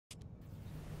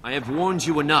I have warned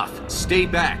you enough. Stay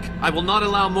back. I will not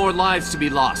allow more lives to be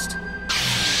lost.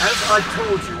 As I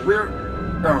told you, we're...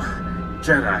 Oh,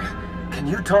 Jedi. Can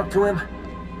you talk to him?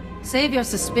 Save your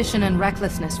suspicion and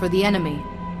recklessness for the enemy.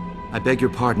 I beg your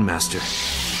pardon, Master.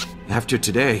 After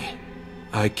today,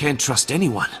 I can't trust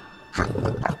anyone.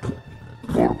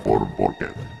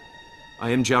 I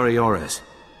am Jari.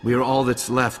 We are all that's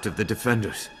left of the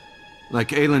Defenders. Like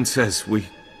Aelan says, we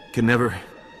can never...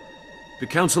 The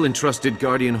Council entrusted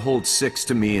Guardian Hold 6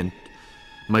 to me and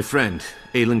my friend,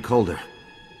 Aelan Calder.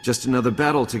 Just another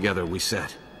battle together, we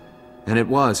said. And it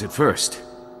was at first.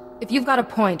 If you've got a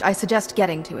point, I suggest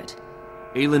getting to it.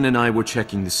 Aelan and I were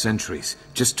checking the sentries,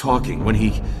 just talking, when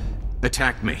he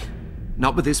attacked me.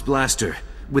 Not with his blaster,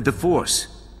 with the Force,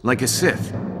 like a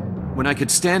Sith. When I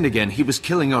could stand again, he was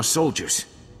killing our soldiers.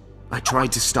 I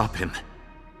tried to stop him.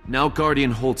 Now Guardian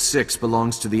Hold 6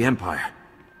 belongs to the Empire.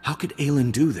 How could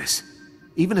Aelan do this?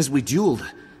 Even as we dueled,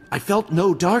 I felt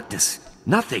no darkness.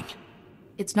 Nothing.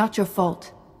 It's not your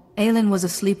fault. Aelan was a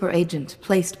sleeper agent,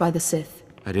 placed by the Sith.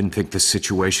 I didn't think the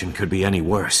situation could be any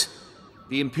worse.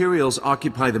 The Imperials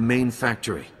occupy the main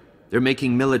factory. They're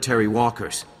making military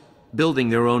walkers, building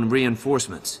their own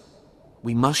reinforcements.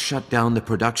 We must shut down the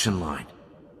production line.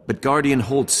 But Guardian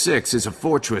Hold 6 is a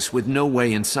fortress with no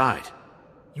way inside.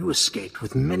 You escaped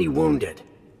with many wounded.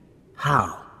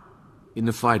 How? In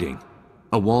the fighting,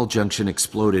 a wall junction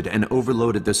exploded and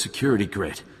overloaded the security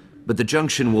grid, but the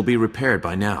junction will be repaired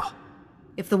by now.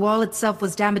 If the wall itself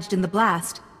was damaged in the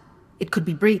blast, it could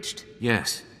be breached.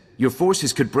 Yes. Your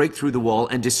forces could break through the wall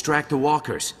and distract the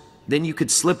walkers. Then you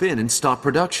could slip in and stop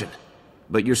production.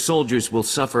 But your soldiers will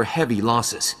suffer heavy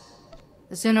losses.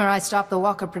 The sooner I stop the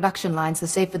walker production lines, the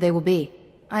safer they will be.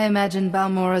 I imagine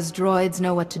Balmora's droids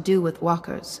know what to do with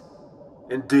walkers.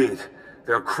 Indeed.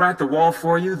 They'll crack the wall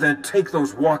for you, then take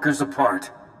those walkers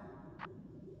apart.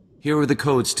 Here are the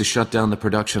codes to shut down the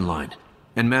production line.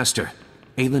 And Master,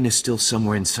 Aelan is still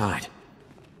somewhere inside.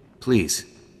 Please,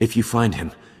 if you find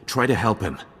him, try to help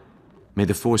him. May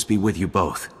the Force be with you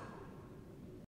both.